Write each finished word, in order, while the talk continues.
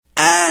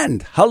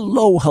And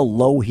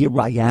hello, here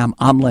I am.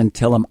 I'm Len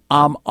Tillem.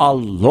 I'm a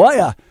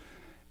lawyer.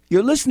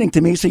 You're listening to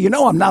me, so you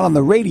know I'm not on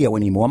the radio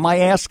anymore. My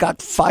ass got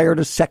fired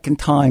a second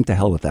time. To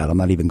hell with that. I'm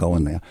not even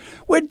going there.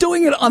 We're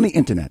doing it on the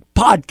internet,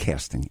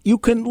 podcasting. You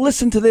can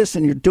listen to this,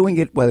 and you're doing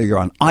it whether you're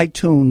on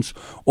iTunes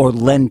or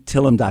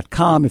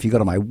lentillem.com. If you go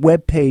to my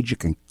webpage, you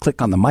can click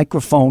on the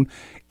microphone.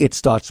 It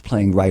starts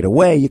playing right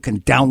away. You can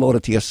download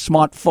it to your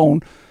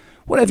smartphone,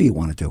 whatever you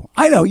want to do.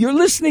 I know you're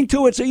listening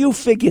to it, so you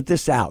figured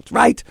this out,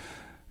 right?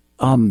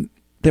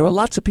 There are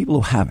lots of people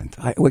who haven't.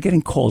 We're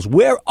getting calls.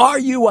 Where are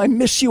you? I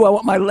miss you. I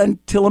want my Len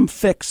Tillem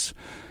fix.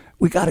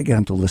 We got to get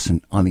them to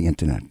listen on the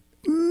internet.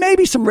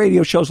 Maybe some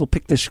radio shows will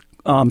pick this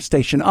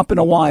station up in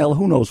a while.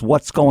 Who knows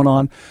what's going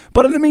on?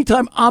 But in the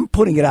meantime, I'm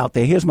putting it out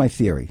there. Here's my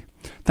theory.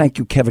 Thank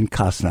you, Kevin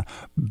Costner.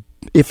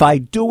 If I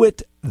do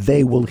it,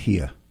 they will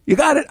hear. You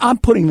got it? I'm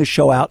putting the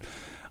show out.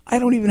 I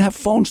don't even have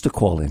phones to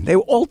call in. They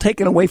were all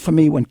taken away from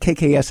me when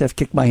KKSF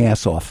kicked my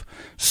ass off.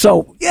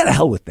 So, yeah, to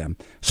hell with them.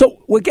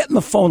 So we're getting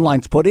the phone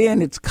lines put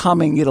in. It's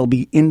coming. It'll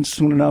be in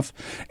soon enough.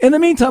 In the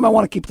meantime, I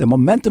want to keep the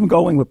momentum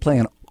going. We're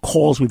playing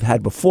calls we've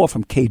had before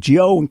from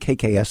KGO and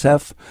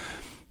KKSF.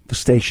 The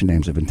station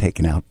names have been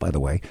taken out, by the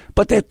way.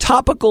 But they're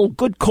topical,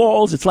 good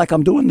calls. It's like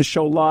I'm doing the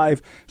show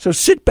live. So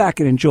sit back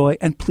and enjoy.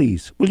 And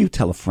please, will you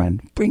tell a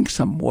friend? Bring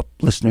some more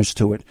listeners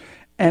to it.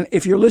 And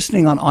if you're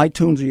listening on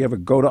iTunes or you ever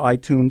go to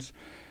iTunes,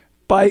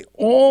 by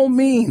all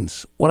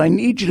means, what I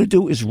need you to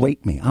do is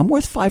rate me. I'm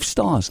worth 5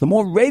 stars. The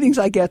more ratings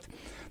I get,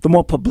 the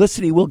more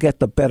publicity we'll get,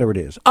 the better it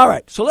is. All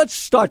right, so let's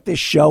start this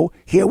show.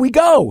 Here we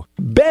go.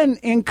 Ben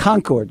in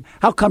Concord.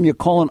 How come you're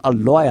calling a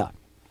lawyer?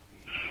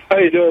 How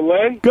you doing,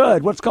 Len?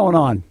 Good. What's going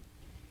on?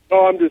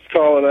 Oh, I'm just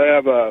calling. I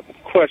have a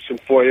question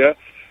for you.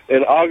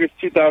 In August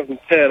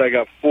 2010, I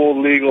got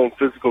full legal and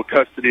physical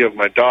custody of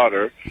my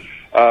daughter.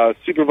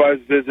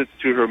 Supervised visits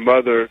to her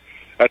mother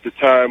at the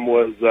time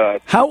was...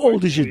 How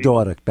old is your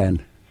daughter,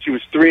 Ben? She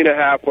was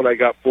 3.5 when I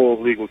got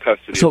full legal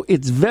custody. So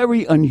it's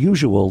very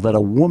unusual that a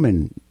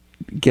woman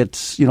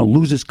gets,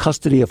 loses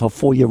custody of her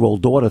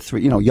 4-year-old daughter,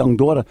 young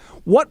daughter.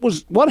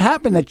 What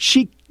happened that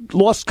she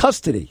lost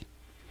custody?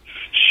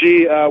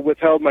 She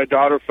withheld my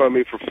daughter from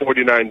me for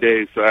 49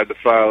 days, so I had to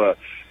file a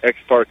ex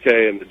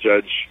parte, and the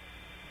judge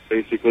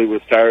basically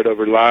was tired of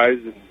her lies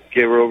and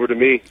gave her over to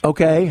me.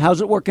 Okay, how's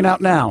it working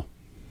out now?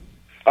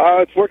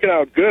 It's working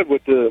out good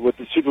with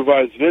the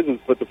supervised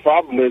visits, but the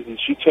problem is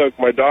she took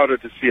my daughter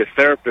to see a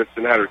therapist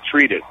and had her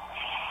treated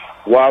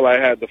while I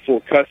had the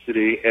full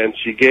custody, and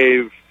she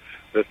gave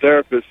the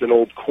therapist an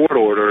old court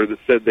order that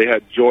said we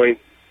had joint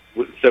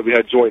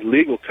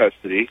legal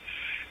custody,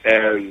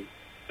 and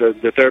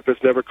the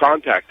therapist never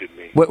contacted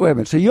me. Wait a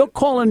minute. So you're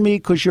calling me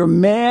because you're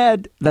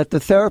mad that the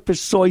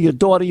therapist saw your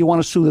daughter. You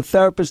want to sue the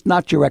therapist,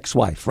 not your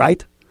ex-wife,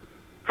 right?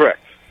 Correct.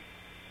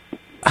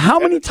 How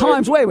many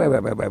times? Wait.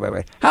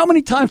 How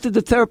many times did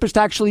the therapist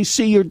actually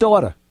see your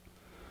daughter?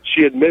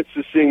 She admits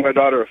to seeing my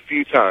daughter a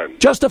few times.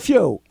 Just a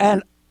few.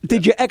 And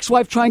did your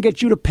ex-wife try and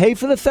get you to pay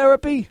for the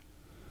therapy?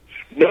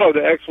 No,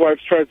 the ex-wife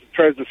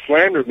tries to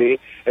slander me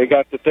and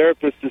got the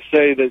therapist to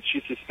say that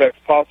she suspects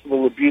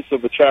possible abuse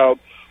of a child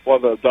while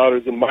the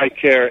daughter's in my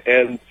care,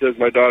 and says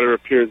my daughter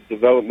appears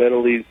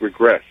developmentally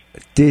regressed.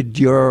 Did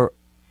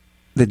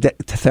the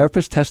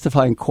therapist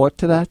testify in court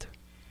to that?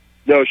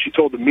 No, she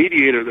told the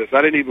mediator this.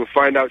 I didn't even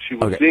find out she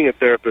was seeing a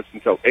therapist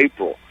until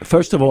April.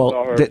 First of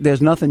all,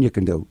 there's nothing you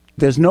can do.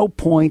 There's no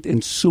point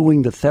in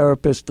suing the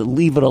therapist.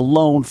 Leave it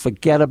alone.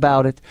 Forget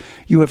about it.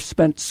 You have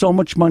spent so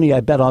much money, I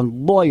bet,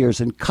 on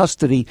lawyers and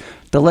custody.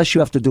 The less you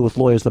have to do with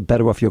lawyers, the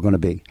better off you're going to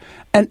be.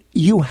 And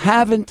you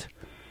haven't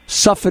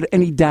suffered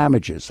any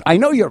damages. I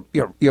know you're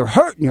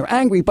hurt and you're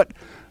angry, but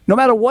no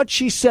matter what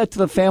she said to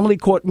the family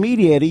court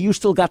mediator, you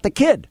still got the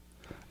kid.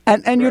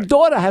 And your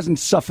daughter hasn't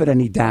suffered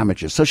any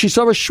damages. So she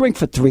saw a shrink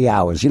for 3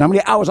 hours. You know how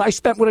many hours I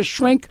spent with a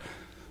shrink?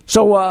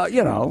 So,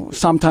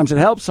 sometimes it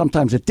helped,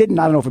 sometimes it didn't.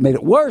 I don't know if it made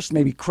it worse,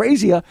 maybe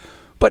crazier.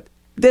 But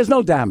there's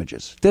no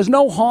damages. There's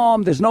no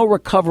harm. There's no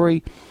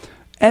recovery.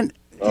 And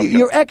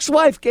your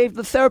ex-wife gave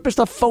the therapist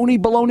a phony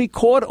baloney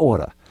court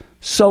order.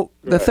 So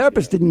the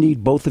therapist didn't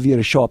need both of you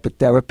to show up at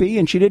therapy,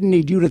 and she didn't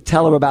need you to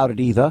tell her about it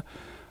either.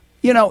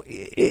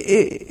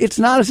 It's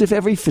not as if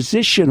every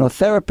physician or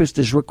therapist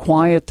is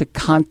required to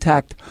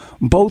contact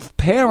both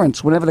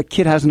parents whenever the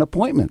kid has an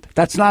appointment.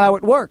 That's not how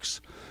it works.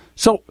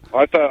 So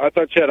I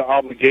thought you had an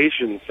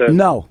obligation.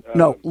 No,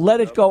 let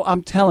it go.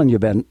 I'm telling you,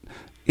 Ben,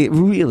 it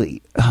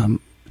really,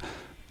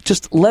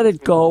 just let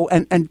it go.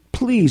 And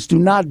please do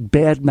not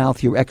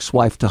badmouth your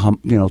ex-wife to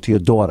your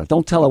daughter.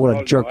 Don't tell her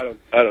what a jerk.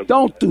 I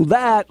don't do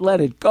that. Let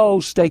it go.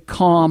 Stay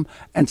calm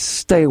and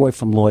stay away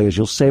from lawyers.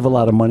 You'll save a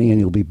lot of money and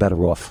you'll be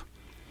better off.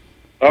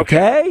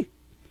 Okay?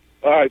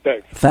 All right,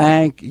 thanks.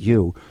 Thank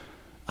you.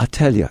 I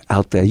tell you,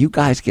 out there, you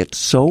guys get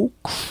so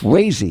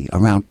crazy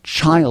around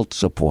child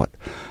support.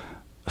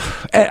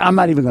 I'm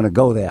not even going to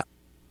go there.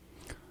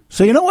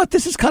 So you know what?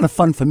 This is kind of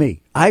fun for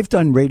me. I've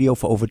done radio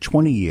for over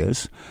 20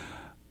 years.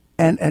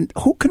 And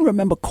who can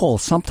remember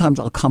calls? Sometimes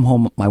I'll come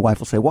home, my wife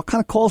will say, what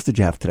kind of calls did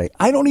you have today?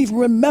 I don't even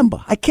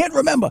remember. I can't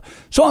remember.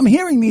 So I'm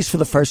hearing these for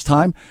the first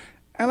time.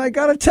 And I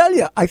got to tell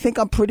you, I think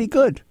I'm pretty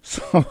good.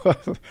 So,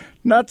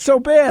 not so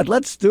bad.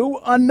 Let's do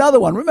another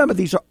one. Remember,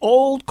 these are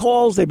old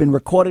calls. They've been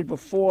recorded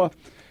before.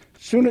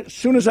 Soon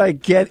as I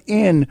get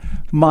in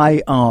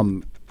my,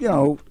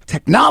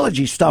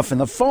 technology stuff and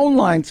the phone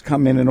lines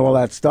come in and all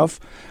that stuff,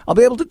 I'll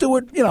be able to do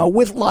it,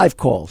 with live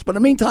calls. But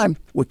in the meantime,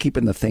 we're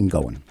keeping the thing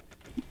going.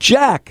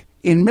 Jack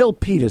in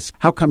Milpitas,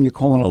 how come you're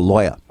calling a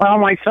lawyer? Well,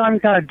 my son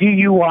got a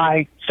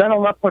DUI,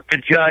 settled up with the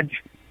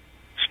judge,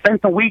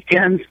 spent the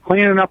weekends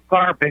cleaning up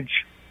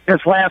garbage.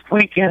 This last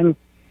weekend,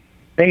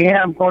 they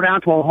had him go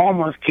down to a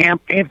homeless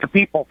camp, gave the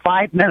people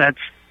 5 minutes,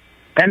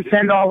 then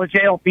send all the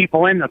jail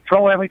people in to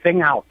throw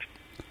everything out.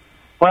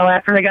 Well,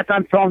 after they got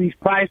done throwing these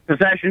prized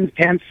possessions,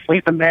 tents,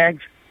 sleeping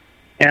bags,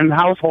 and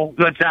household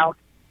goods out,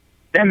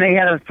 then they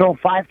had to throw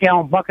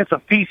 5-gallon buckets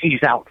of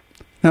feces out.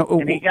 Now,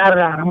 and he got it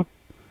on him.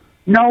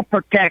 No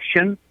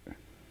protection.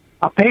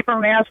 A paper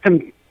mask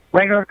and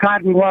regular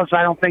cotton gloves,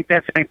 I don't think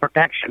that's any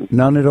protection.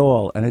 None at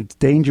all. And it's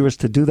dangerous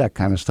to do that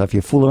kind of stuff.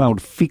 You fool around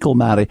with fecal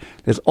matter.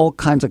 There's all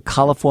kinds of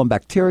coliform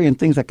bacteria and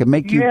things that can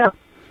make you... Yeah.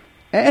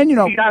 And, He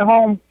got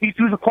home, he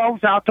threw the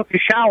clothes out, took a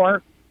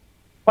shower,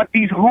 but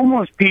these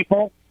homeless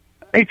people...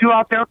 They threw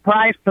out their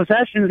prized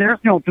possessions. There's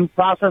no due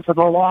process of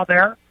the law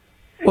there.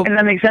 Well, and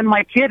then they send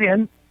my kid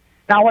in.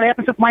 Now what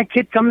happens if my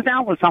kid comes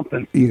down with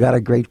something? You got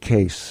a great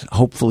case.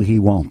 Hopefully he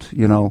won't,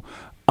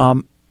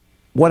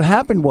 What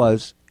happened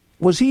was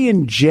he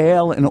in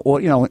jail and,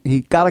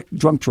 he got a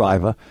drunk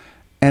driver,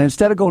 and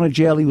instead of going to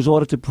jail, he was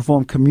ordered to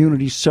perform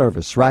community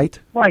service, right?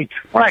 Right.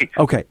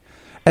 Okay.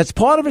 As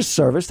part of his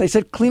service, they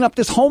said clean up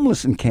this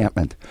homeless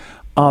encampment.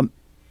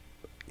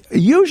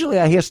 Usually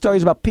I hear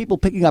stories about people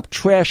picking up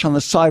trash on the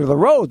side of the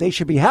road. They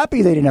should be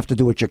happy they didn't have to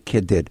do what your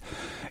kid did.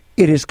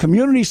 It is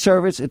community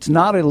service. It's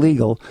not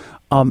illegal.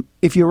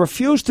 If you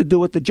refuse to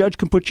do it, the judge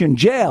can put you in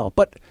jail.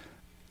 But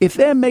if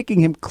they're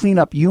making him clean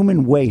up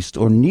human waste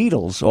or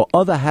needles or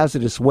other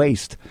hazardous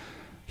waste,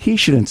 he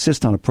should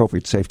insist on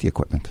appropriate safety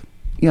equipment.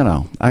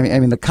 I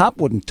mean, the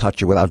cop wouldn't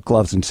touch you without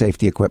gloves and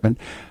safety equipment.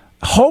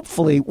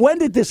 Hopefully, when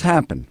did this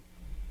happen?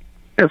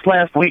 This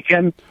last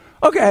weekend.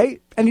 Okay,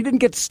 and he didn't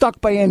get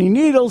stuck by any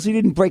needles. He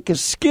didn't break his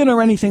skin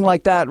or anything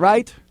like that,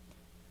 right?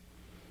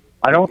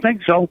 I don't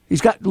think so.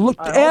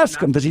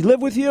 Ask him. Does he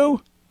live with you?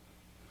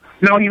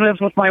 No, he lives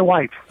with my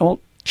wife.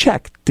 Well,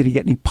 check. Did he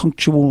get any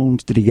puncture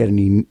wounds? Did he get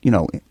any,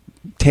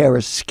 tear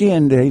his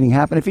skin? Did anything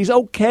happen? If he's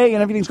okay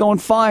and everything's going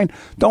fine,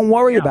 don't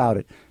worry about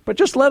it. But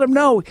just let him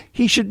know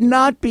he should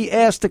not be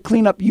asked to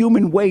clean up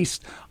human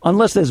waste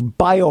unless there's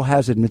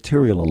biohazard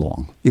material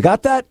along. You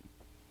got that?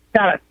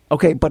 Got it.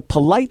 Okay, but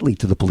politely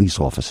to the police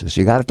officers.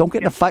 You got it? Don't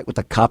get in a fight with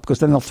the cop because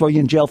then they'll throw you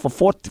in jail for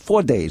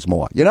 4 days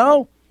more.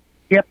 Yep.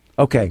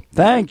 Okay,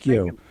 thank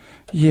you.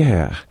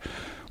 Yeah.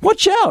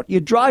 Watch out. You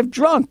drive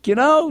drunk,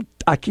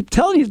 I keep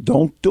telling you,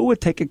 don't do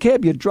it. Take a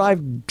cab. You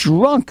drive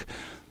drunk.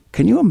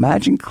 Can you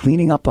imagine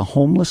cleaning up a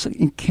homeless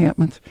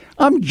encampment?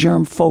 I'm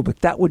germ-phobic.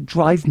 That would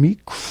drive me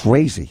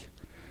crazy.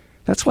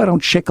 That's why I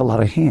don't shake a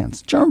lot of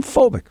hands.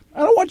 Germ-phobic. I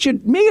don't want you...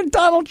 Me and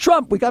Donald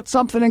Trump, we got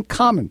something in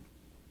common.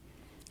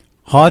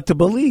 Hard to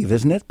believe,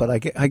 isn't it? But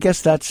I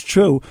guess that's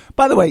true.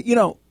 By the way,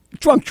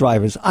 drunk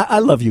drivers, I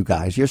love you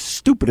guys. You're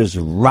stupid as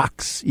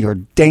rocks. You're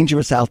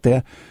dangerous out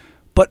there.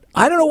 But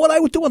I don't know what I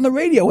would do on the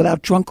radio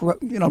without drunk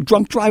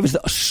drivers.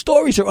 The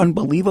stories are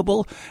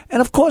unbelievable.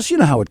 And, of course, you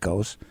know how it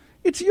goes.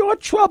 It's your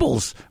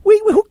troubles.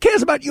 Who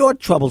cares about your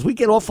troubles? We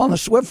get off on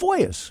the we're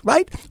voyeurs,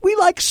 right? We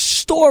like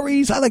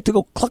stories. I like to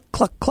go cluck,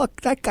 cluck,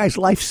 cluck. That guy's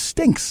life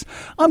stinks.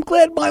 I'm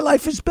glad my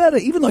life is better.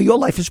 Even though your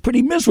life is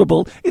pretty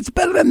miserable, it's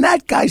better than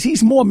that guy's.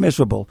 He's more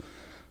miserable.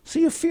 So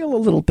you feel a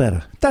little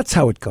better. That's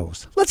how it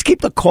goes. Let's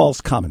keep the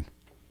calls coming.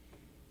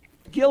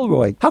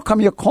 Gilroy, how come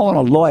you're calling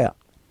a lawyer?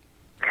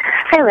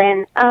 Hi,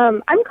 Len.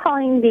 I'm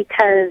calling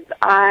because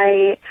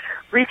I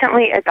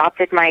recently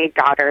adopted my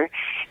daughter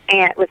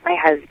with my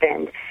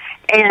husband.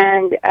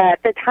 And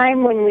at the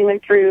time when we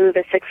went through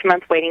the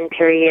 6-month waiting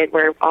period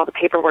where all the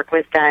paperwork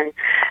was done,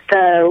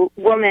 the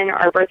woman,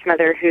 our birth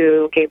mother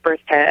who gave birth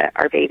to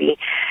our baby,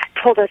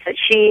 told us that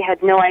she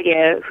had no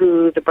idea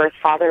who the birth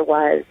father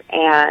was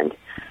and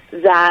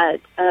that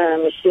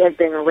she had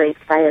been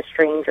raped by a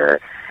stranger.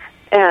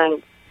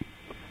 And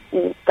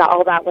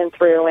all that went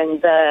through,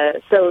 and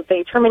so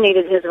they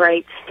terminated his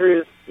rights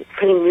through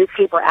putting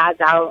newspaper ads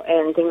out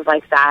and things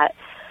like that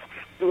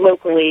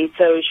locally,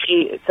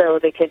 so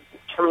they could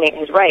terminate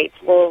his rights.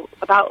 Well,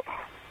 about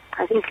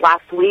I think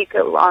last week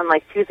on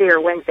like Tuesday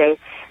or Wednesday,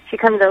 she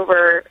comes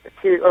over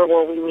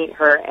we meet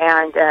her,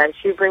 and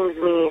she brings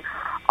me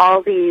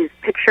all these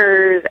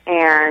pictures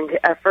and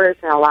a first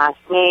and a last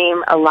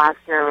name, a last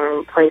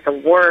known place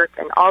of work,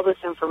 and all this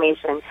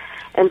information.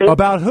 And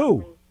about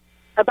who?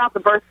 About the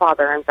birth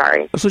father, I'm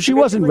sorry. So she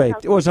wasn't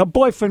raped. It was her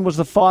boyfriend was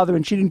the father,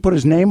 and she didn't put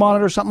his name on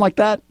it or something like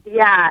that?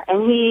 Yeah,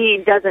 and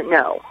he doesn't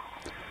know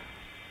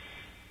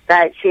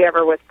that she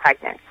ever was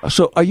pregnant.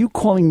 So are you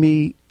calling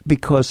me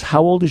because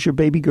how old is your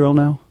baby girl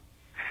now?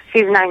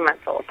 She's 9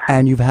 months old.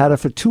 And you've had her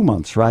for 2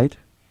 months, right?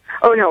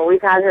 Oh, no,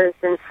 we've had her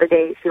since the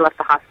day she left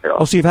the hospital.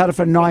 Oh, so you've had her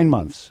for 9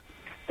 months.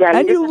 Yeah.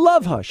 And you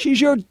love her. She's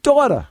your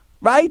daughter.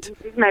 right?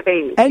 He's my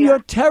baby. And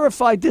you're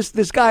terrified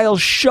this guy will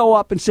show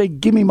up and say,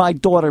 give me my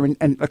daughter,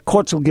 and the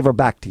courts will give her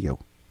back to you.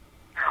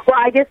 Well,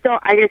 I just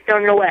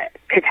don't know what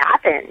could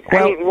happen.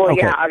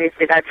 Okay. Yeah,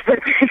 obviously that's what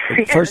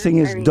First thing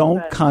is,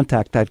 don't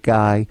contact that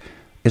guy.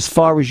 As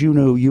far as you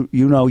know, you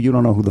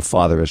don't know who the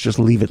father is. Just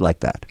leave it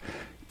like that.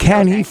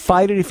 Can he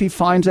fight it if he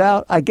finds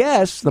out? I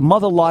guess the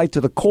mother lied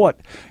to the court.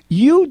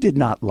 You did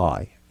not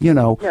lie.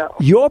 No.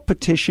 Your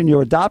petition,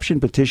 your adoption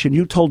petition,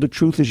 you told the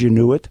truth as you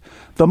knew it.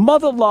 The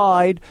mother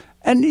lied.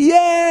 And,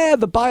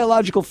 the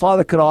biological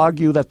father could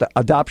argue that the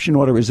adoption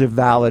order is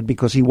invalid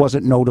because he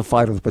wasn't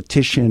notified of the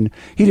petition.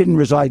 He didn't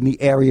reside in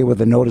the area where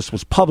the notice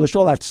was published,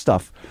 all that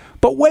stuff.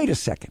 But wait a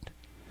second.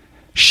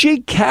 She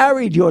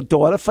carried your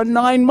daughter for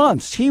 9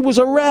 months. He was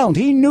around.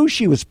 He knew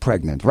she was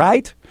pregnant,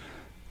 right?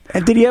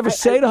 And did he ever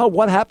say to her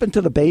what happened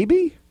to the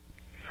baby?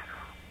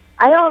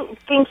 I don't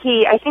think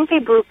I think they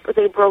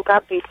broke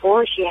up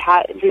before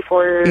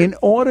In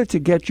order to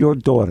get your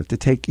daughter, to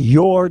take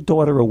your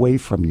daughter away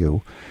from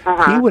you,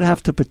 he would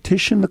have to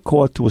petition the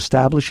court to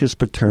establish his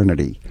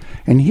paternity.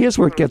 And here's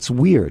where it gets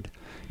weird.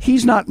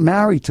 He's not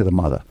married to the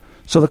mother.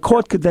 So the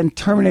court could then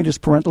terminate his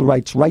parental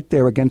rights right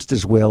there against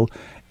his will,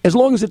 as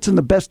long as it's in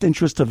the best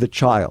interest of the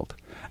child.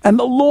 And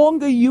the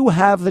longer you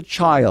have the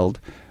child,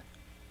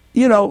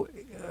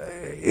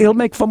 it'll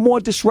make for more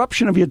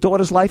disruption of your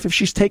daughter's life if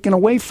she's taken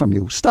away from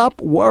you. Stop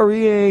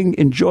worrying.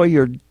 Enjoy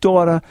your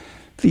daughter.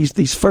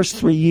 These first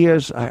 3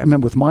 years, I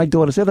remember with my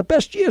daughters, they're the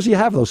best years you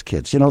have those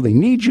kids. They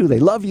need you. They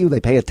love you. They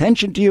pay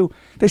attention to you.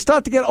 They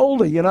start to get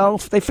older,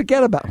 they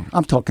forget about them.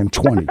 I'm talking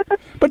 20.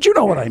 But you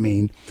know what I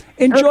mean.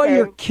 Enjoy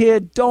your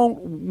kid. Don't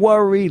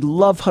worry.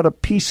 Love her to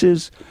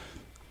pieces.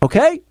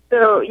 Okay?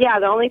 So,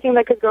 the only thing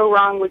that could go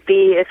wrong would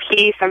be if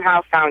he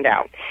somehow found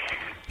out.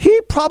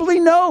 He probably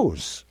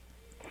knows.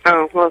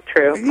 Oh, well,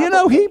 true.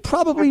 He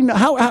probably knows.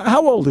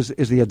 How old is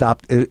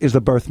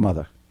the birth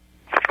mother?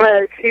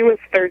 She was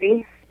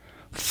 30.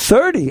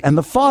 30? And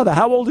the father,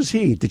 how old is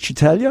he? Did she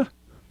tell you?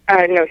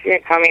 No, she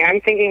didn't tell me.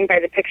 I'm thinking by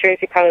the pictures,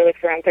 he probably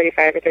looks around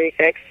 35 or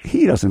 36.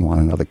 He doesn't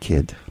want another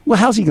kid. Well,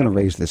 how's he going to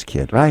raise this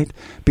kid, right?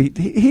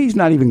 He's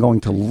not even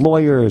going to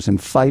lawyers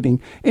and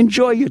fighting.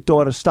 Enjoy your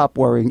daughter, stop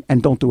worrying,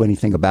 and don't do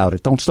anything about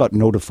it. Don't start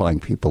notifying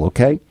people,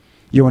 okay?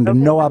 You're under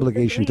no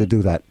obligation to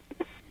do that.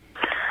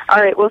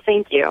 All right, well,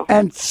 thank you.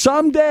 And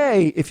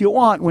someday, if you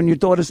want, when your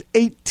daughter's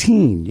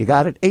 18, you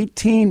got it?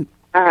 18?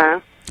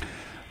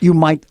 You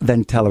might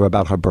then tell her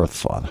about her birth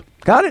father.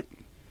 Got it?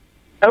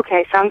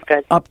 Okay, sounds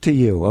good. Up to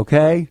you,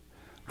 okay?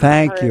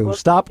 Thank you. Well,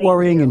 stop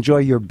worrying. Enjoy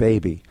your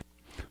baby.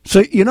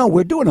 So,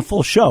 we're doing a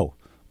full show.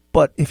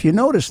 But if you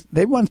notice,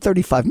 they run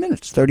 35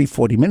 minutes, 30,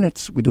 40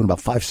 minutes. We're doing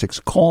about 5, 6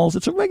 calls.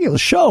 It's a regular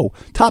show.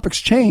 Topics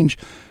change.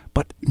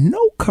 But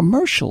no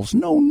commercials,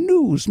 no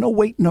news, no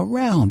waiting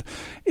around.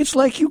 It's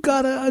like you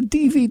got a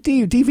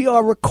DVD,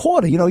 DVR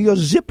recorder.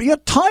 You're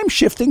time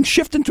shifting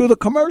through the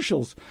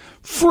commercials.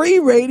 Free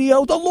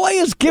radio, the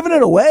lawyer's giving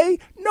it away.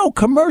 No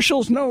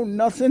commercials, no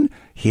nothing.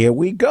 Here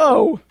we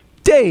go.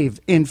 Dave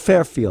in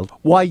Fairfield,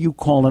 why you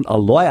calling a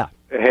lawyer?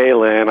 Hey,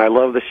 Len, I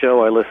love the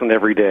show. I listen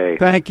every day.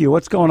 Thank you.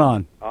 What's going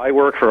on? I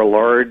work for a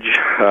large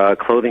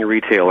clothing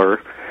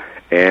retailer,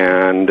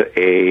 and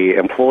a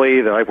employee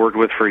that I've worked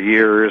with for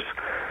years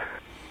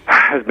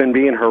has been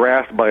being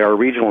harassed by our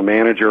regional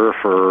manager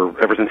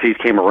ever since he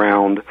came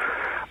around.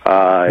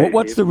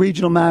 What's the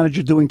regional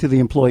manager doing to the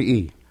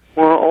employee?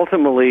 Well,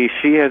 ultimately,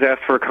 she has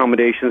asked for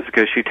accommodations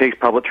because she takes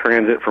public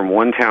transit from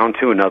one town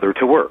to another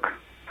to work.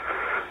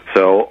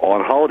 So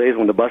on holidays,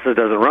 when the buses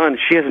doesn't run,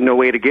 she has no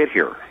way to get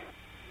here.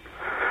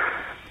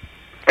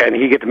 And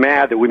he gets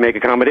mad that we make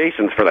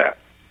accommodations for that.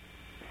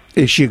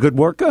 Is she a good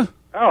worker?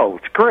 Oh,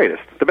 it's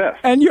greatest, the best.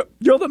 And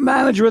you're the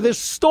manager of this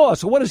store,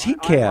 so what does he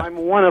care? I'm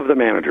one of the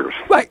managers.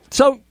 Right,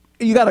 so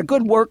you got a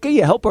good worker,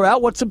 you help her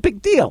out, what's the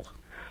big deal?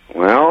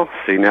 Well,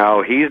 see,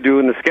 now he's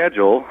doing the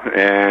schedule,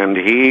 and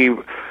he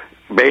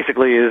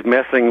basically is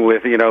messing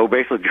with,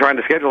 basically trying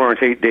to schedule her on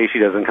days she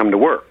doesn't come to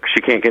work.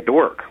 She can't get to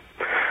work.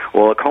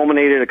 Well, it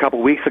culminated a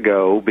couple weeks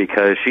ago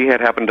because she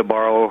had happened to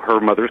borrow her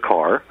mother's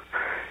car,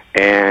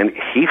 and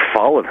he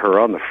followed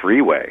her on the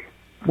freeway.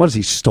 What, is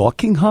he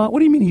stalking her? What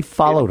do you mean he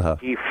followed her?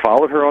 He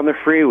followed her on the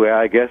freeway,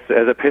 I guess,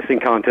 as a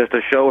pissing contest to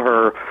show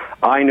her,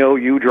 I know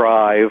you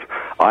drive,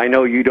 I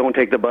know you don't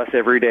take the bus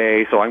every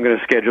day, so I'm going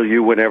to schedule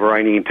you whenever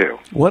I need to.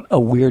 What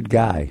a weird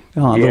guy.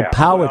 Oh, yeah, little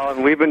power. Well,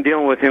 and we've been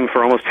dealing with him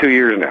for almost 2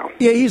 years now.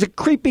 Yeah, he's a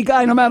creepy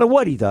guy no matter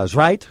what he does,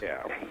 right?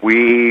 Yeah.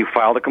 We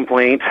filed a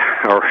complaint,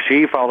 or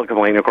she filed a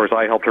complaint. Of course,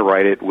 I helped her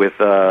write it with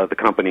the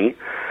company.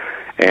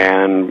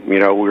 And, we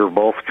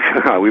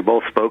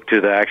both spoke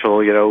to the actual,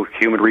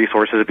 human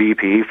resources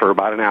VP for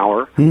about an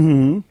hour.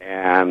 Mm-hmm.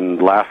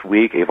 And last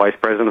week, a vice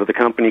president of the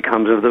company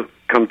comes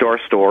to our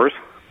stores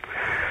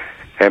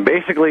and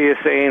basically is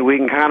saying we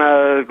can kind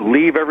of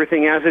leave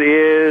everything as it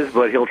is,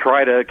 but he'll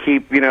try to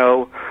keep,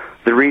 the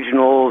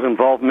regional's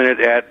involvement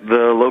at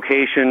the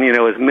location,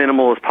 as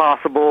minimal as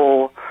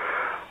possible.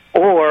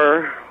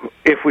 Or,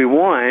 if we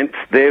want,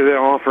 they're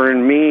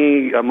offering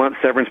me a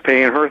month's severance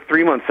pay and her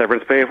 3 months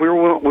severance pay if we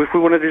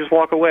wanted to just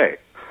walk away.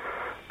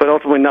 But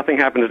ultimately, nothing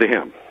happens to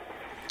him.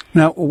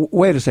 Now,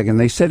 wait a second.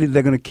 They said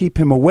they're going to keep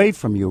him away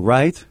from you,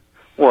 right?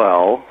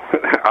 Well,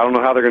 I don't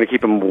know how they're going to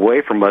keep him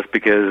away from us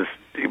because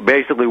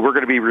basically we're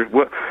going to be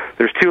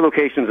there's 2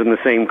 locations in the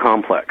same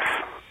complex.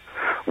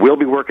 We'll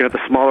be working at the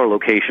smaller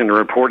location and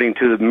reporting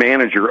to the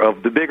manager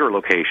of the bigger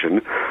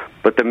location,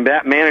 but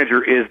that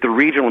manager is the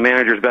regional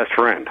manager's best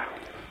friend.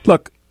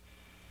 Look,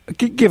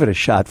 give it a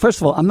shot.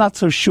 First of all, I'm not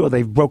so sure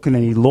they've broken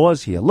any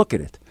laws here. Look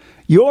at it.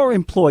 Your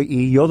employee,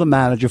 you're the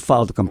manager,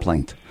 filed a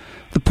complaint.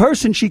 The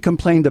person she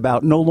complained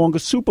about no longer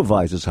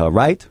supervises her,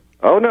 right?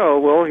 Oh, no.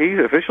 Well, he's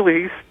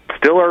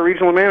still our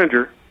regional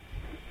manager.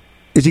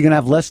 Is he going to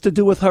have less to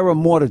do with her or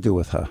more to do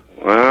with her?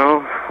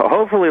 Well,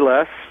 hopefully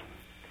less.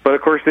 But,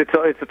 of course, it's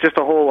just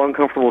a whole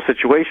uncomfortable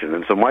situation.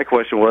 And so my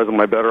question was, am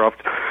I better off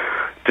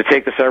to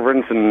take the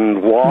severance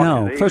and walk?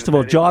 No. First of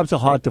all, jobs are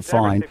hard to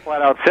find. They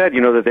flat out said,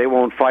 that they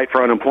won't fight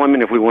for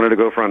unemployment. If we wanted to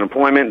go for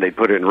unemployment, they'd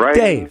put it in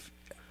writing. Dave,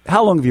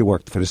 how long have you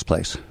worked for this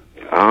place?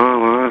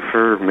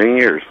 For many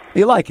years.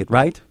 You like it,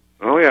 right?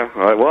 Oh, yeah.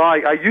 Well,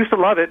 I used to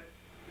love it.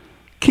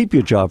 Keep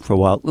your job for a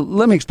while.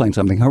 Let me explain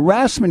something.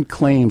 Harassment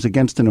claims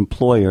against an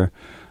employer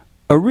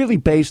are really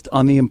based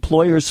on the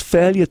employer's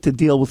failure to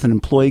deal with an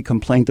employee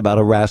complaint about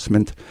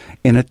harassment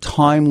in a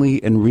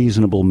timely and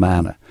reasonable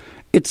manner.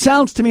 It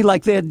sounds to me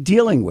like they're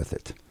dealing with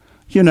it.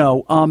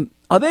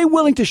 Are they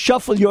willing to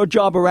shuffle your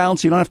job around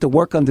so you don't have to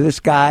work under this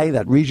guy,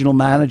 that regional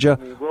manager?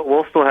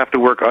 We'll still have to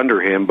work under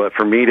him, but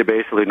for me to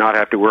basically not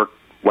have to work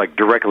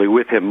directly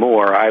with him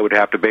more, I would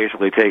have to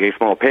basically take a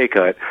small pay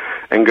cut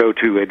and go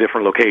to a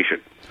different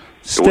location.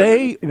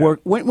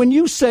 When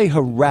you say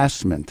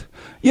harassment,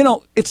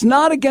 it's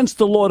not against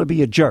the law to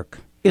be a jerk.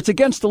 It's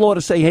against the law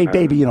to say, hey,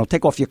 baby,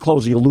 take off your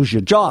clothes or you'll lose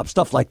your job,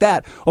 stuff like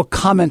that, or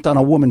comment on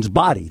a woman's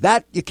body.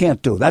 That you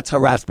can't do. That's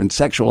harassment,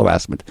 sexual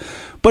harassment.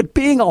 But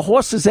being a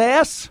horse's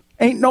ass,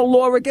 ain't no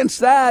law against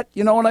that.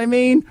 You know what I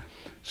mean?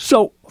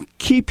 So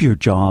keep your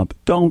job.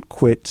 Don't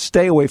quit.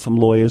 Stay away from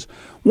lawyers.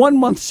 1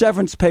 month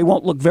severance pay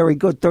won't look very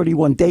good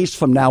 31 days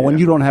from now when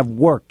you don't have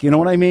work. You know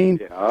what I mean?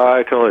 Yeah,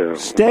 I tell you.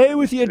 Stay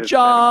with your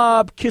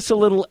job. Kiss a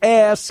little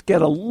ass.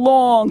 Get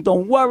along.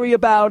 Don't worry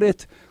about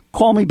it.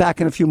 Call me back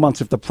in a few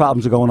months if the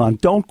problems are going on.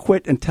 Don't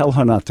quit and tell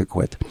her not to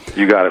quit.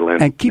 You got it, Len.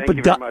 And keep Thank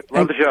you very much.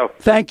 Love the show.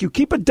 Thank you.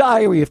 Keep a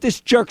diary. If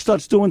this jerk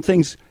starts doing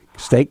things,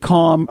 stay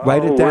calm.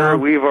 Write it down.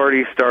 We've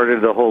already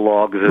started the whole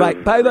log.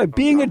 Right. By the way,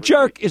 being a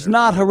jerk is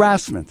not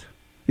harassment.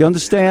 You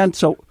understand?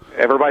 So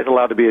everybody's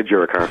allowed to be a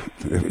jerk, huh?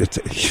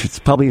 It's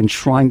probably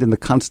enshrined in the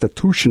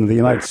Constitution of the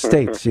United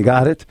States. You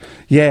got it?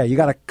 Yeah, you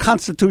got a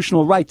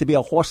constitutional right to be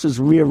a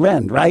horse's rear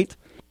end, right?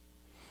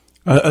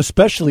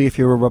 Especially if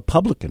you're a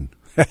Republican.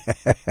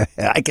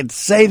 I can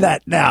say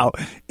that now,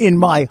 in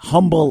my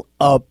humble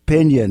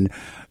opinion.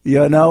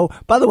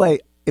 By the way,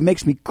 it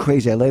makes me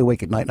crazy. I lay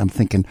awake at night and I'm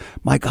thinking,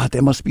 my God,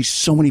 there must be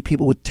so many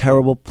people with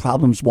terrible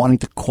problems wanting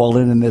to call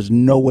in, and there's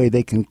no way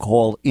they can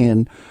call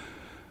in.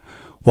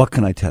 What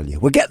can I tell you?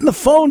 We're getting the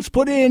phones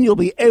put in. You'll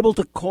be able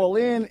to call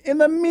in. In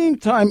the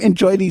meantime,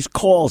 enjoy these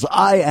calls.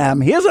 I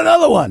am. Here's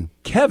another one.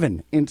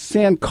 Kevin in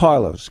San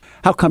Carlos.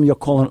 How come you're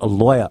calling a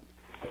lawyer?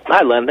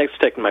 Hi, Len. Thanks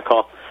for taking my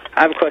call.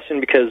 I have a question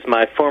because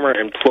my former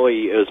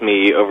employee owes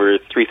me over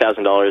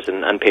 $3,000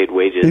 in unpaid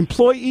wages.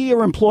 Employee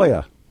or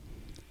employer?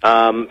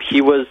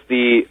 He was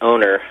the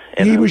owner.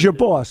 And he was your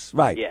boss,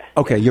 right? Yeah.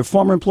 Okay, your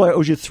former employer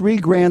owes you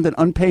 $3,000 in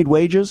unpaid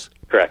wages?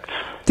 Correct.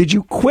 Did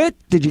you quit?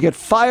 Did you get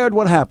fired?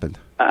 What happened?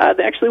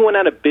 They actually went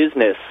out of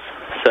business.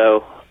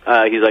 So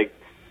he's like,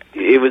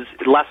 it was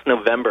last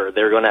November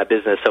they were going out of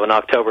business. So in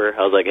October,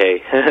 I was like,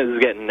 hey, this is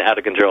getting out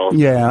of control.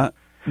 Yeah.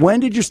 When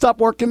did you stop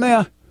working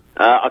there?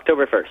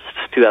 October 1st,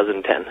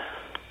 2010.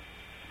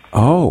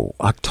 Oh,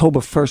 October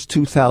 1st,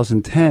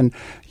 2010.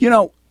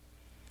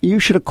 You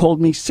should have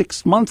called me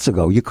 6 months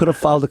ago. You could have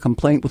filed a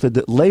complaint with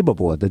the Labor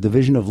Board, the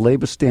Division of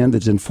Labor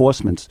Standards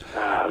Enforcement.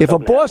 If a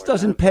boss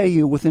doesn't pay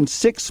you within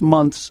 6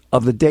 months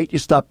of the date you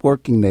stop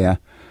working there,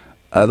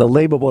 the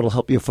Labor Board will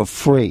help you for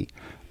free.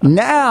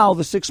 Now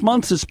the 6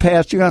 months has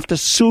passed. You're going to have to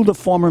sue the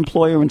former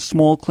employer in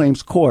small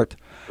claims court.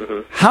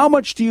 Mm-hmm. How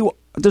much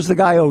does the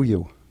guy owe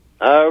you?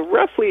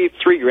 Roughly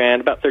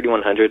 $3,000, about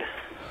 $3,100.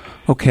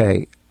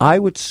 Okay, I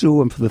would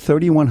sue him for the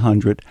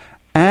 $3,100,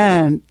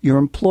 and your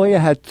employer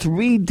had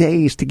 3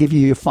 days to give you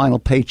your final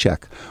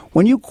paycheck.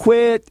 When you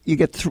quit, you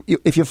get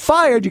if you're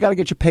fired, you got to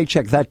get your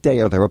paycheck that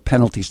day, or there are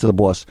penalties to the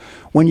boss.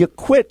 When you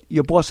quit,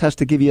 your boss has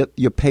to give you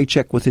your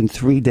paycheck within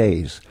 3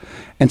 days.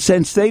 And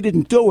since they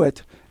didn't do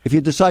it, if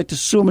you decide to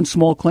sue them in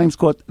small claims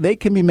court, they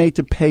can be made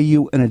to pay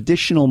you an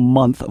additional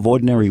month of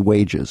ordinary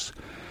wages.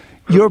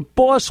 Your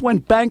boss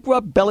went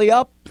bankrupt, belly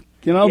up,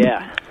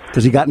 Yeah.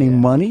 Does he got any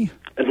money?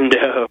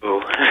 No.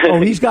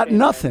 Oh, he's got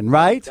nothing,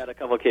 right? He's got a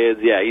couple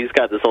kids. Yeah, he's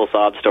got this whole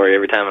sob story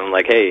every time. I'm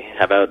like, hey,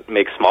 how about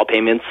make small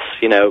payments,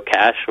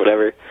 cash,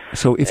 whatever.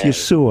 So if you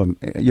sue him,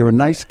 you're a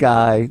nice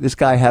guy. This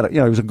guy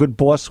he was a good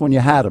boss when you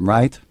had him,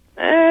 right?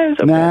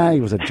 Okay. Nah, he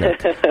was a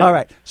jerk. All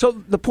right. So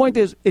the point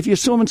is, if you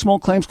sue him in small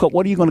claims court,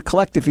 what are you going to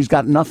collect if he's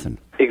got nothing?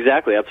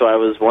 Exactly. That's what I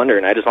was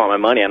wondering. I just want my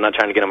money. I'm not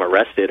trying to get him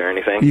arrested or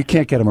anything. You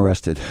can't get him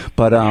arrested,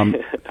 but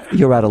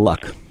you're out of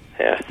luck.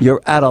 Yeah.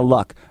 You're out of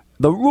luck.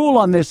 The rule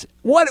on this,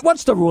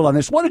 what's the rule on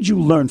this? What did you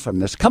learn from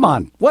this? Come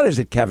on. What is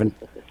it, Kevin?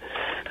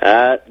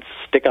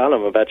 Stick on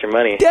them about your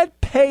money.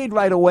 Get paid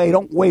right away.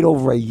 Don't wait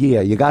over a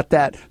year. You got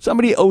that?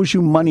 Somebody owes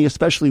you money,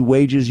 especially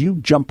wages. You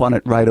jump on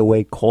it right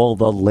away. Call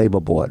the labor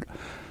board.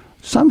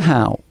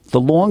 Somehow, the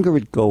longer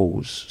it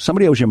goes,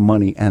 somebody owes you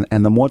money,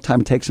 and the more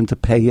time it takes them to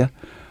pay you,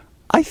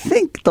 I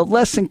think the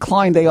less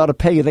inclined they are to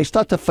pay you. They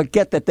start to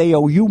forget that they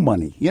owe you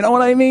money. You know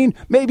what I mean?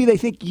 Maybe they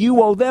think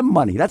you owe them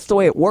money. That's the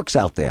way it works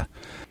out there.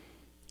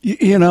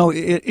 You know,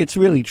 it's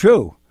really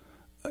true.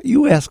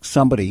 You ask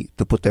somebody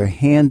to put their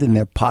hand in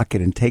their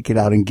pocket and take it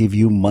out and give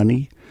you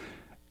money,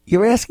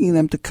 you're asking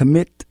them to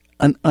commit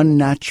an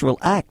unnatural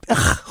act.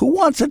 Ugh, who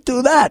wants to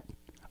do that?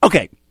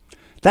 Okay,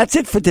 that's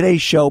it for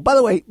today's show. By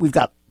the way, we've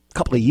got a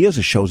couple of years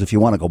of shows if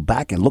you want to go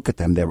back and look at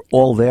them. They're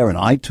all there in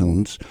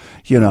iTunes,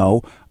 you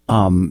know.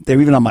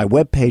 They're even on my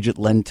webpage at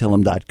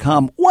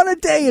lentillem.com. One a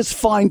day is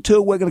fine,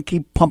 too. We're going to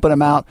keep pumping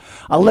them out.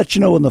 I'll let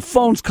you know when the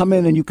phones come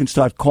in and you can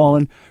start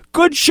calling.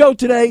 Good show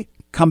today.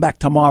 Come back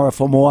tomorrow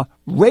for more.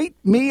 Rate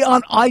me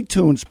on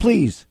iTunes,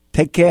 please.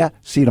 Take care.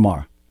 See you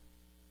tomorrow.